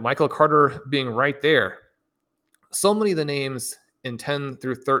at Michael Carter being right there. So many of the names in 10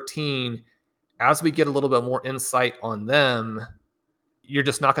 through 13, as we get a little bit more insight on them, you're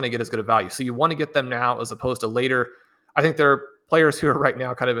just not going to get as good a value. So you want to get them now as opposed to later. I think there are players who are right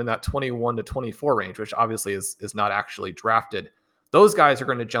now kind of in that 21 to 24 range, which obviously is not actually drafted. Those guys are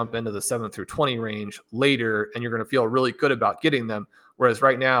going to jump into the 7 through 20 range later, and you're going to feel really good about getting them. Whereas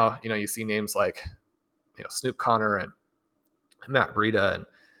right now, you see names like, Snoop Connor and Matt Breida and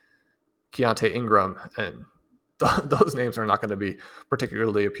Keontae Ingram, and those names are not going to be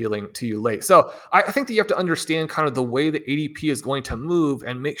particularly appealing to you late. So I think that you have to understand kind of the way the ADP is going to move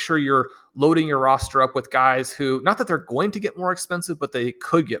and make sure you're loading your roster up with guys who, not that they're going to get more expensive, but they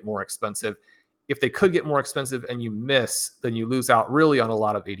could get more expensive. If they could get more expensive and you miss, then you lose out really on a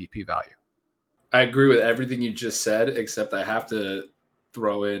lot of ADP value. I agree with everything you just said, except I have to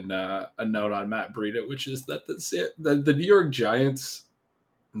throw in a note on Matt Breida, which is that the New York Giants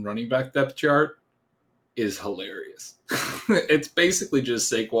running back depth chart is hilarious. It's basically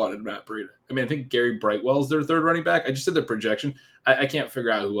just Saquon and Matt Breida. I mean, I think Gary Brightwell is their third running back. I just did the projection. I can't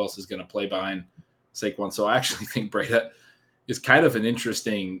figure out who else is going to play behind Saquon. So I actually think Breida is kind of an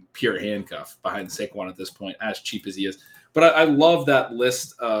interesting pure handcuff behind Saquon at this point, as cheap as he is. But I love that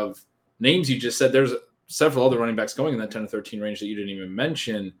list of names you just said. There's several other running backs going in that 10 to 13 range that you didn't even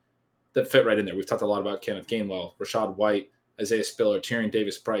mention that fit right in there. We've talked a lot about Kenneth Gainwell, Rachaad White, Isaiah Spiller, Tyrion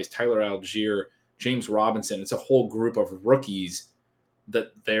Davis-Price, Tyler Algier, James Robinson. It's a whole group of rookies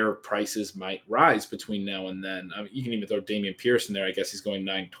that their prices might rise between now and then. I mean, you can even throw Dameon Pierce in there. I guess he's going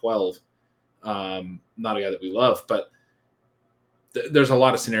 9-12. Not a guy that we love, but there's a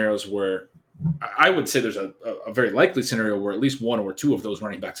lot of scenarios where I would say there's a very likely scenario where at least one or two of those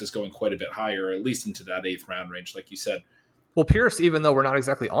running backs is going quite a bit higher, or at least into that 8th round range, like you said. Well, Pierce, even though we're not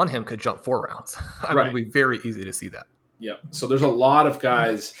exactly on him, could jump 4 rounds. It would be very easy to see that. Yeah. So there's a lot of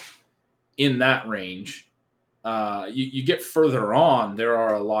guys in that range. You get further on, there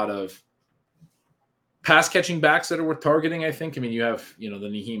are a lot of pass catching backs that are worth targeting, I think. I mean, you have, the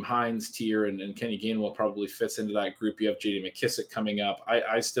Nyheim Hines tier, and Kenny Gainwell probably fits into that group. You have J.D. McKissic coming up.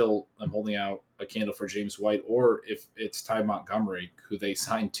 I still am holding out a candle for James White, or if it's Ty Montgomery, who they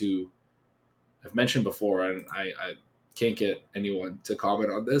signed to, I've mentioned before, and I can't get anyone to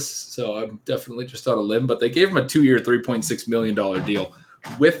comment on this, so I'm definitely just on a limb, but they gave him a 2-year, $3.6 million deal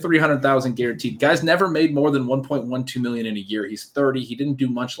with $300,000 guaranteed. Guy's never made more than $1.12 million in a year. He's 30. He didn't do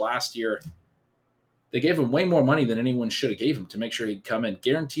much last year. They gave him way more money than anyone should have gave him to make sure he'd come in.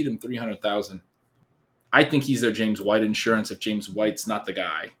 Guaranteed him $300,000. I think he's their James White insurance if James White's not the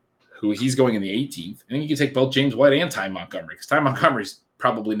guy who he's going in the 18th. I think you can take both James White and Ty Montgomery, because Ty Montgomery's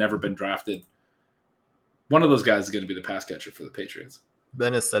probably never been drafted. One of those guys is going to be the pass catcher for the Patriots.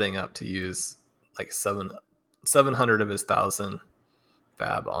 Ben is setting up to use like 700 of his 1,000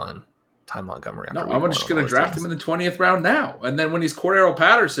 fab on Ty Montgomery. No, I'm just going to draft him in the 20th round now. And then when he's Cordero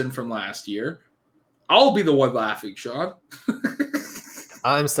Patterson from last year, I'll be the one laughing, Sean.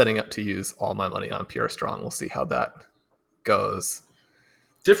 I'm setting up to use all my money on Pierre Strong. We'll see how that goes.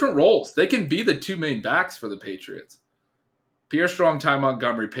 Different roles. They can be the two main backs for the Patriots. Pierre Strong, Ty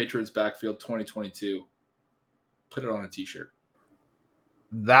Montgomery, Patriots backfield 2022. Put it on a t-shirt.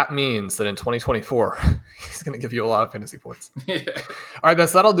 That means that in 2024, he's going to give you a lot of fantasy points. Yeah. All right, Ben,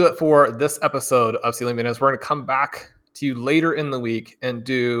 so that'll do it for this episode of Stealing Bananas. We're going to come back to you later in the week and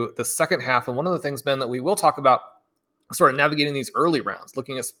do the second half. And one of the things, Ben, that we will talk about, sort of navigating these early rounds,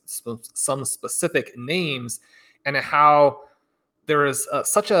 looking at some specific names and how there is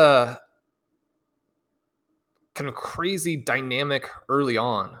such a kind of crazy dynamic early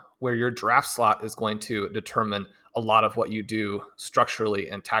on where your draft slot is going to determine a lot of what you do structurally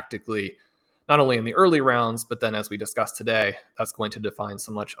and tactically, not only in the early rounds, but then as we discussed today, that's going to define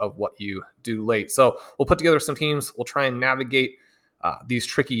so much of what you do late. So we'll put together some teams. We'll try and navigate these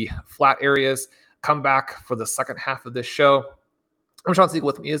tricky flat areas, come back for the second half of this show. I'm Sean Siegel.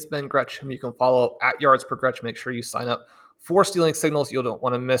 With me is Ben Gretch, whom you can follow at Yards Per Gretch. Make sure you sign up for Stealing Signals. You don't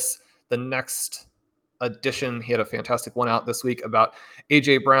want to miss the next edition. He had a fantastic one out this week about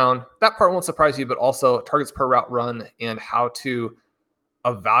AJ Brown. That part won't surprise you, but also targets per route run and how to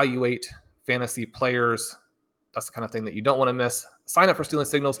evaluate fantasy players. That's the kind of thing that you don't want to miss. Sign up for Stealing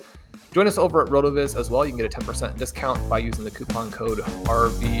Signals. Join us over at RotoViz as well. You can get a 10% discount by using the coupon code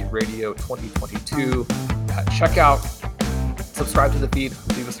RVRadio2022 at checkout. Subscribe to the feed.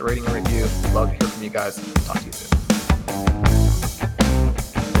 Leave us a rating and review. Love to hear from you guys. Talk to you soon.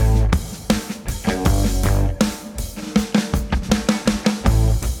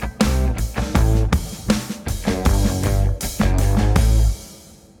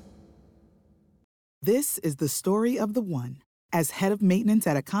 This is the story of the one. As head of maintenance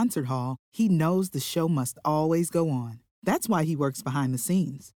at a concert hall, he knows the show must always go on. That's why he works behind the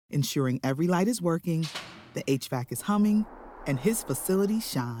scenes, ensuring every light is working, the HVAC is humming, and his facility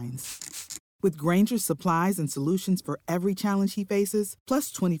shines. With Grainger's supplies and solutions for every challenge he faces,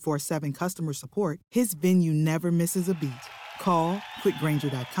 plus 24/7 customer support, his venue never misses a beat. Call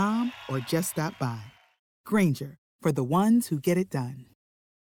quickgrainger.com or just stop by. Grainger, for the ones who get it done.